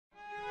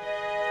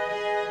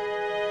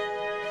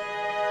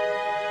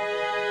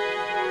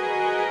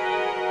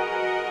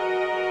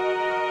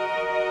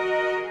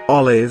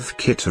Olive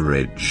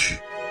Kitteridge.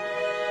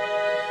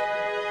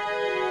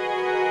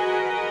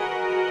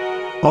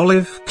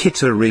 Olive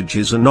Kitteridge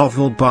is a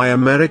novel by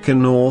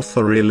American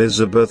author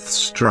Elizabeth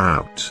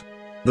Strout.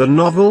 The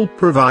novel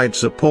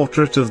provides a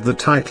portrait of the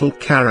title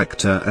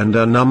character and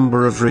a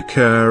number of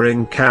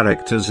recurring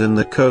characters in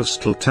the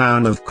coastal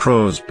town of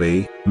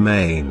Crosby,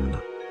 Maine.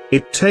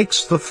 It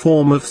takes the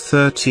form of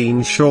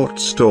 13 short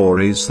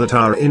stories that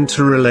are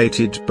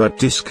interrelated but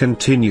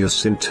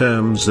discontinuous in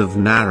terms of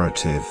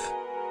narrative.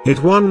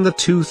 It won the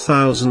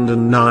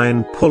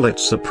 2009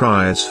 Pulitzer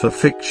Prize for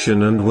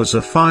Fiction and was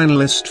a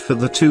finalist for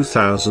the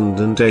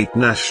 2008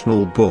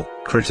 National Book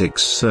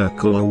Critics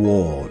Circle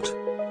Award.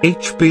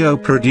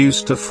 HBO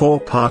produced a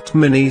 4-part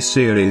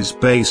miniseries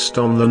based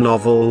on the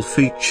novel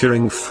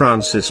featuring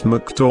Frances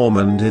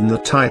McDormand in the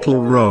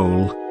title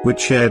role,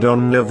 which aired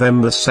on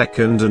November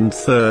 2nd and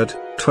 3rd,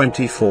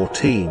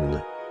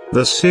 2014.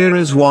 The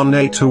series won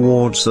 8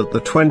 awards at the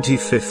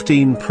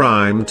 2015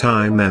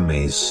 Primetime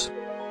Emmys.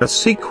 A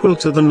sequel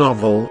to the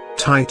novel,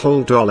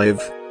 titled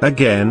Olive,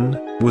 Again,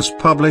 was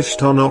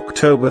published on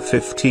October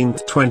 15,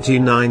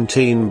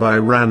 2019 by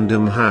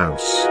Random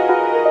House.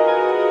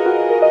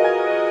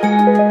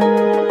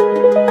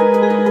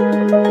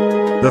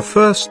 The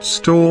first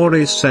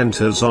story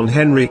centers on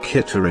Henry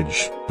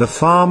Kitteridge, the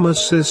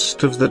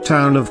pharmacist of the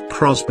town of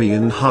Crosby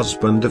and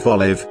husband of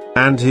Olive,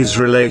 and his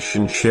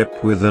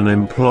relationship with an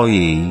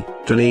employee,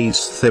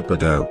 Denise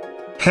Thibodeau.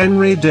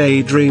 Henry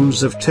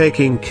daydreams of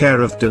taking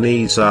care of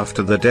Denise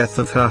after the death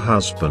of her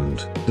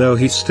husband, though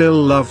he still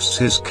loves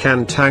his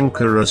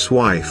cantankerous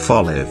wife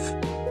Olive.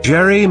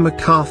 Jerry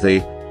McCarthy,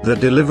 the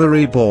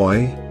delivery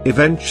boy,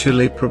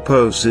 eventually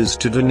proposes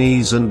to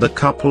Denise and the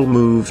couple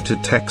move to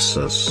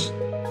Texas.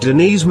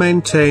 Denise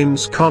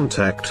maintains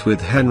contact with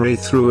Henry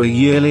through a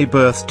yearly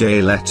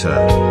birthday letter.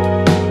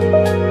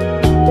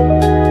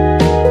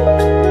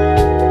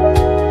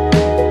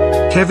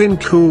 Kevin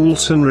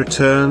Coulson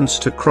returns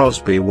to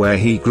Crosby where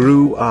he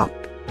grew up,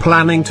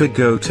 planning to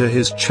go to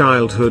his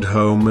childhood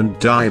home and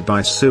die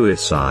by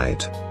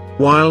suicide.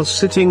 While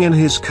sitting in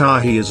his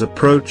car he is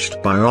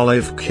approached by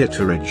Olive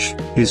Kitteridge,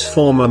 his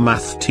former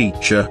math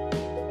teacher,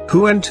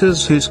 who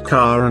enters his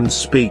car and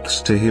speaks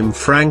to him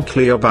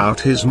frankly about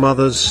his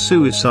mother's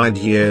suicide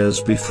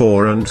years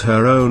before and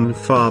her own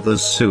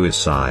father's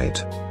suicide.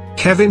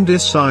 Kevin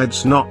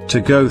decides not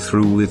to go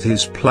through with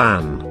his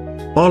plan.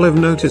 Olive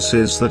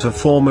notices that a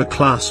former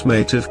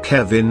classmate of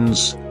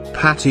Kevin's,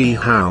 Patty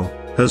Howe,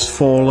 has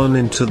fallen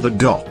into the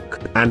dock,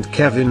 and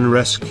Kevin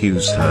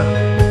rescues her.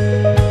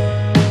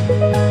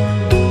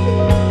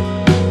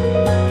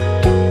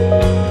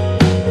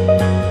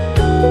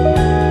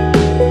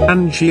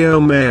 Angie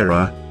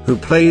O'Meara, who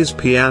plays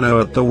piano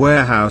at the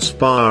Warehouse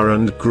Bar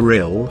and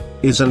Grill,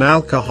 is an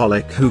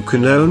alcoholic who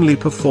can only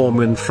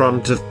perform in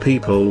front of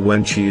people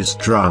when she is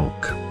drunk.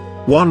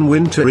 One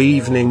winter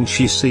evening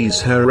she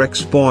sees her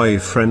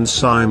ex-boyfriend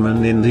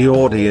Simon in the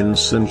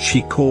audience and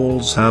she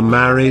calls her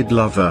married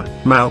lover,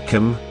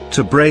 Malcolm,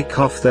 to break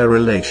off their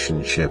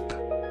relationship.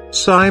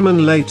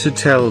 Simon later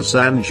tells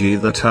Angie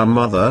that her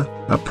mother,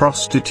 a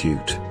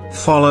prostitute,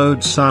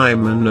 followed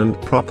Simon and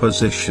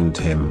propositioned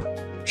him.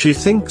 She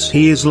thinks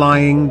he is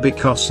lying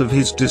because of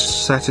his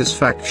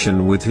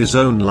dissatisfaction with his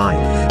own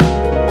life.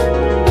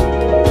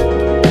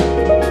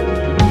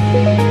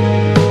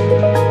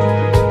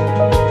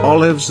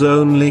 Olive's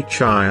only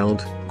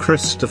child,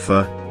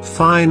 Christopher,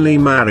 finally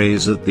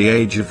marries at the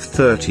age of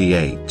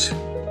 38.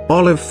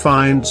 Olive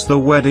finds the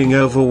wedding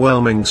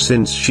overwhelming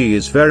since she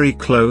is very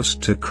close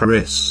to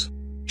Chris.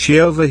 She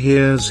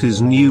overhears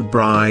his new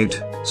bride,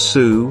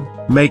 Sue,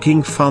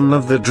 making fun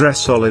of the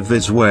dress Olive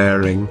is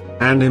wearing,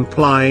 and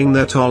implying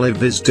that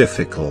Olive is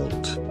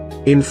difficult.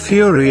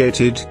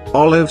 Infuriated,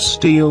 Olive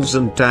steals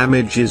and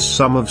damages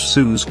some of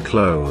Sue's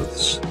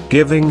clothes,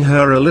 giving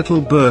her a little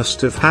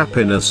burst of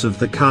happiness of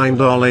the kind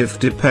Olive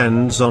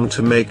depends on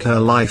to make her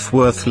life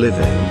worth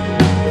living.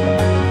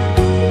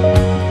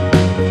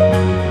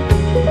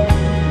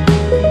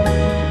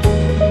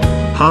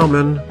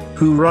 Harmon,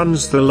 who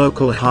runs the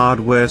local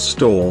hardware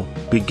store,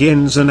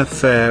 begins an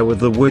affair with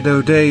the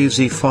widow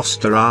Daisy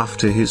Foster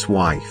after his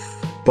wife,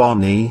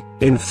 Bonnie,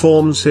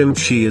 informs him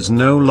she is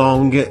no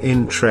longer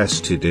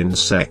interested in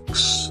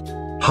sex.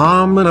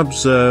 Harmon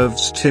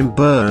observes Tim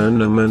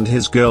Burnham and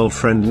his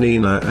girlfriend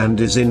Nina and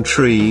is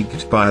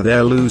intrigued by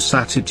their loose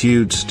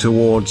attitudes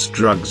towards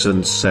drugs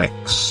and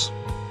sex.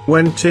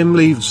 When Tim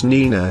leaves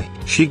Nina,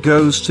 she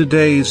goes to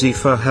Daisy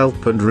for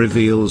help and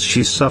reveals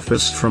she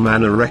suffers from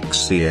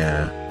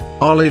anorexia.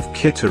 Olive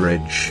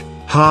Kitteridge,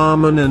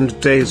 Harmon and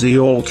Daisy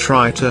all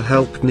try to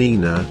help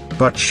Nina,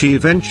 but she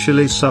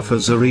eventually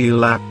suffers a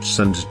relapse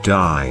and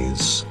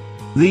dies.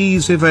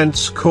 These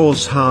events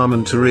cause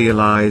Harmon to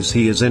realize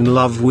he is in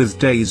love with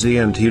Daisy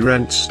and he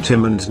rents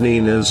Tim and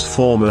Nina's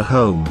former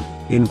home,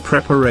 in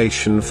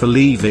preparation for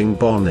leaving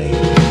Bonnie.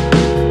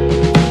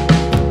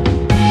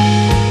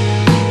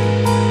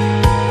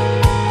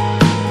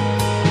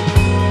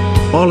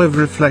 Olive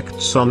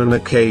reflects on an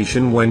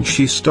occasion when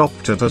she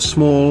stopped at a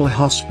small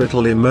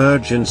hospital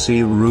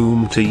emergency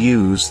room to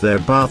use their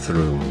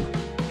bathroom.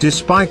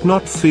 Despite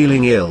not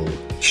feeling ill,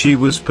 she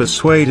was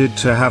persuaded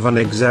to have an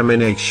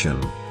examination.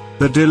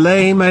 The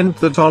delay meant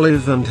that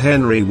Olive and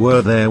Henry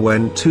were there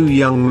when two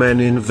young men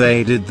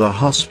invaded the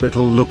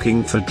hospital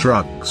looking for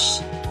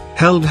drugs.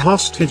 Held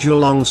hostage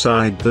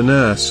alongside the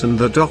nurse and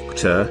the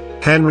doctor,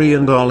 Henry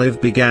and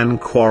Olive began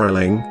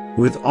quarreling,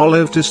 with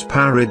Olive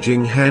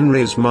disparaging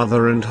Henry's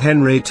mother and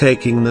Henry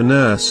taking the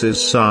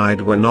nurse's side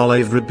when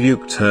Olive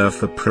rebuked her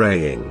for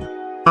praying.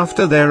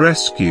 After their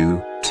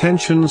rescue,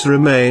 tensions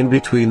remain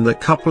between the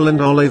couple, and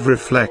Olive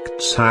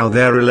reflects how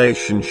their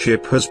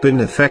relationship has been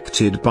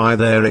affected by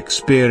their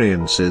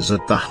experiences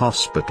at the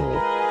hospital.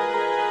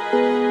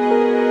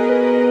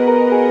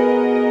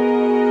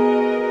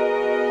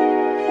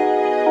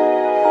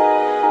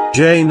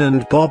 Jane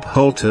and Bob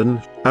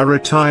Holton, a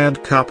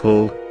retired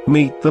couple,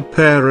 meet the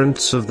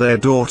parents of their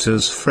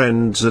daughter's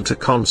friends at a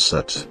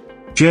concert.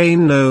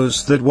 Jane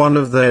knows that one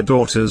of their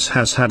daughters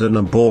has had an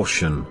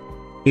abortion.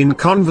 In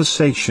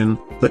conversation,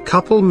 the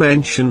couple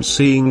mention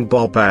seeing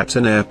Bob at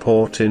an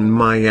airport in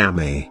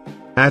Miami.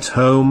 At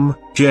home,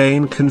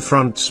 Jane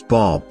confronts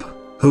Bob,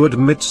 who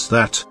admits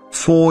that,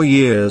 4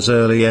 years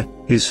earlier,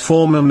 his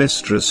former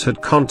mistress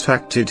had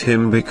contacted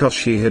him because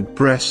she had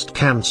breast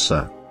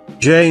cancer.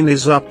 Jane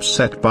is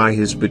upset by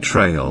his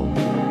betrayal.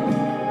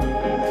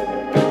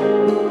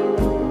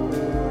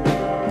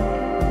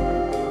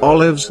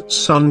 Olive's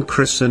son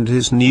Chris and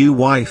his new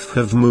wife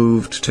have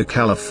moved to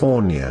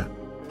California.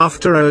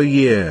 After a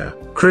year,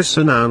 Chris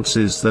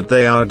announces that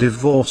they are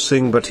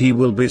divorcing, but he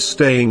will be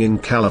staying in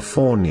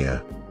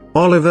California.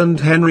 Olive and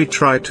Henry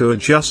try to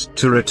adjust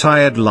to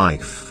retired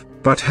life,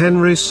 but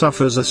Henry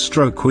suffers a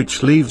stroke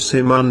which leaves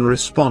him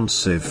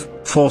unresponsive,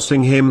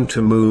 forcing him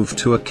to move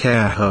to a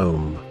care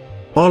home.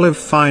 Olive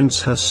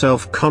finds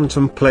herself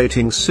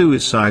contemplating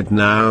suicide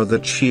now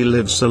that she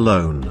lives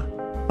alone.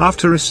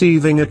 After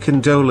receiving a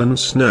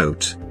condolence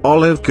note,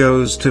 Olive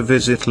goes to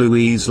visit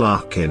Louise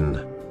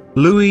Larkin.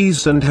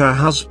 Louise and her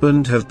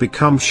husband have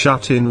become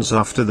shut-ins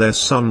after their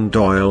son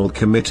Doyle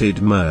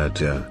committed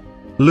murder.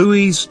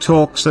 Louise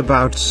talks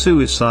about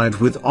suicide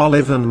with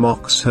Olive and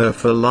mocks her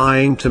for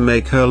lying to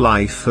make her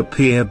life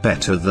appear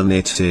better than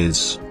it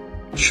is.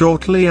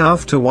 Shortly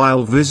after,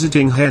 while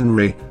visiting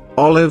Henry,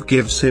 Olive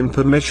gives him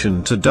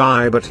permission to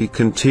die, but he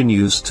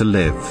continues to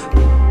live.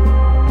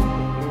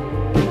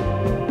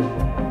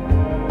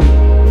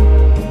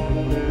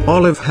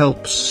 Olive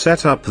helps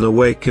set up the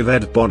wake of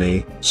Ed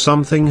Bonney,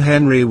 something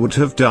Henry would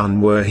have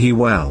done were he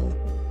well.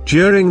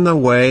 During the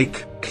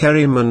wake,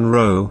 Kerry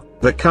Monroe,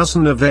 the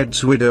cousin of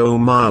Ed's widow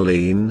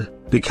Marlene,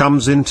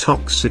 becomes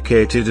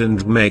intoxicated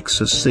and makes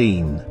a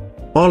scene.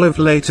 Olive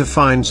later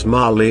finds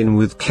Marlene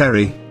with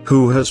Kerry,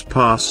 who has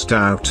passed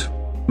out.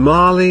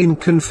 Marlene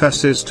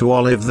confesses to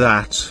Olive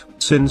that,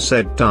 since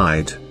Ed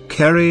died,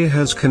 Kerry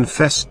has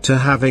confessed to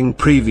having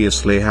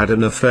previously had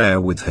an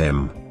affair with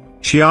him.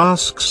 She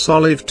asks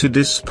Olive to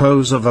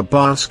dispose of a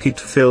basket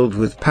filled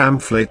with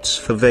pamphlets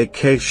for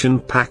vacation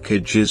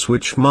packages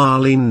which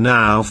Marlene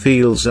now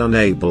feels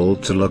unable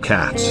to look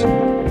at.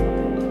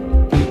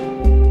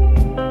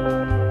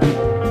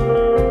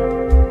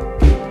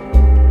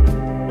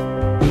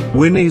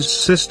 Winnie's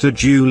sister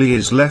Julie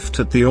is left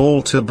at the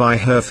altar by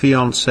her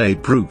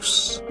fiancé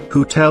Bruce,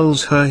 who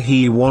tells her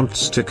he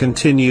wants to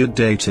continue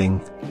dating,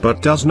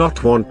 but does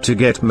not want to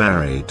get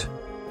married.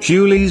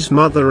 Julie's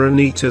mother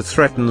Anita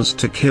threatens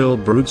to kill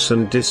Bruce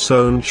and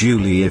disown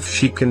Julie if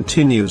she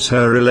continues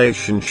her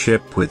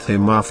relationship with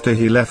him after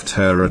he left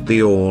her at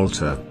the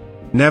altar.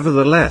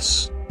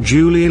 Nevertheless,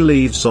 Julie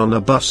leaves on a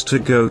bus to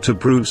go to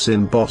Bruce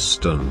in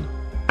Boston.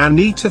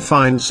 Anita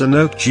finds a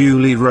note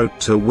Julie wrote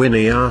to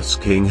Winnie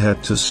asking her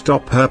to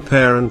stop her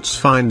parents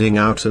finding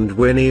out, and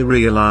Winnie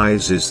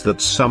realizes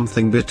that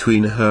something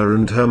between her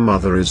and her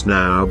mother is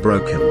now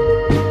broken.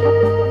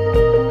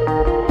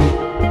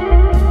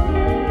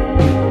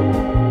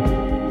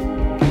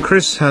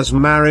 Chris has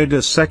married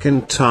a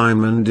second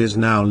time and is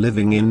now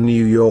living in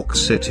New York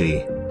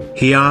City.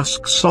 He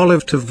asks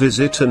Olive to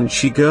visit and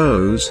she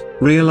goes,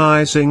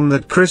 realizing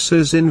that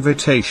Chris's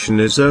invitation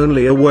is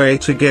only a way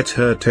to get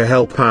her to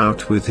help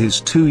out with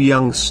his two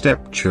young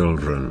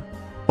stepchildren.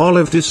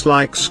 Olive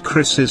dislikes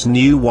Chris's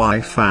new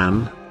wife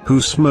Anne,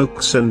 who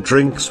smokes and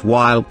drinks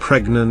while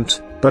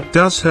pregnant, but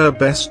does her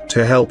best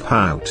to help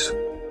out.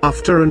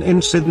 After an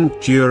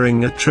incident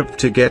during a trip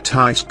to get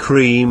ice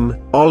cream,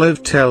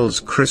 Olive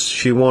tells Chris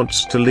she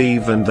wants to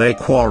leave and they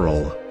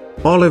quarrel.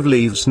 Olive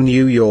leaves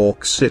New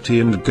York City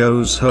and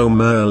goes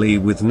home early,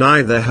 with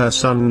neither her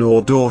son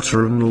nor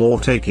daughter-in-law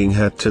taking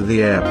her to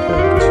the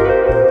airport.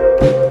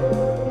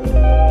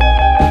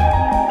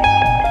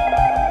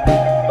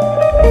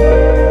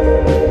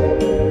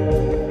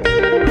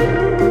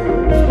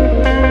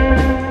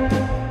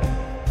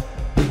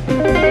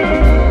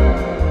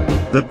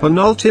 The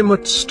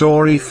penultimate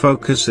story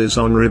focuses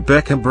on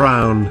Rebecca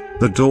Brown,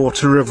 the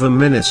daughter of a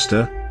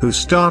minister, who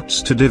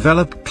starts to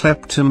develop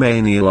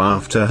kleptomania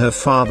after her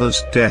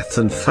father's death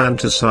and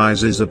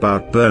fantasizes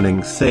about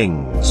burning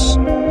things.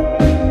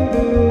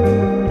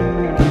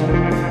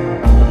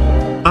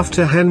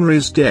 After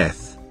Henry's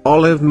death,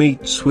 Olive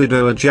meets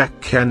widower Jack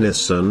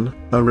Kennison,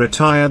 a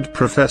retired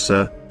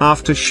professor,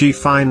 after she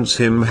finds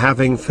him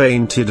having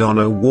fainted on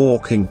a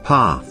walking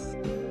path.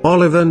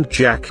 Olive and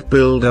Jack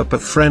build up a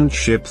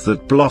friendship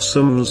that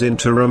blossoms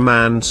into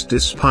romance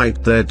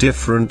despite their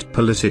different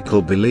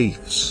political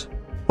beliefs.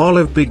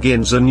 Olive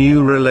begins a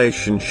new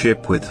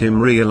relationship with him,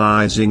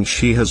 realizing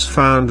she has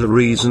found a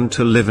reason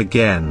to live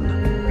again.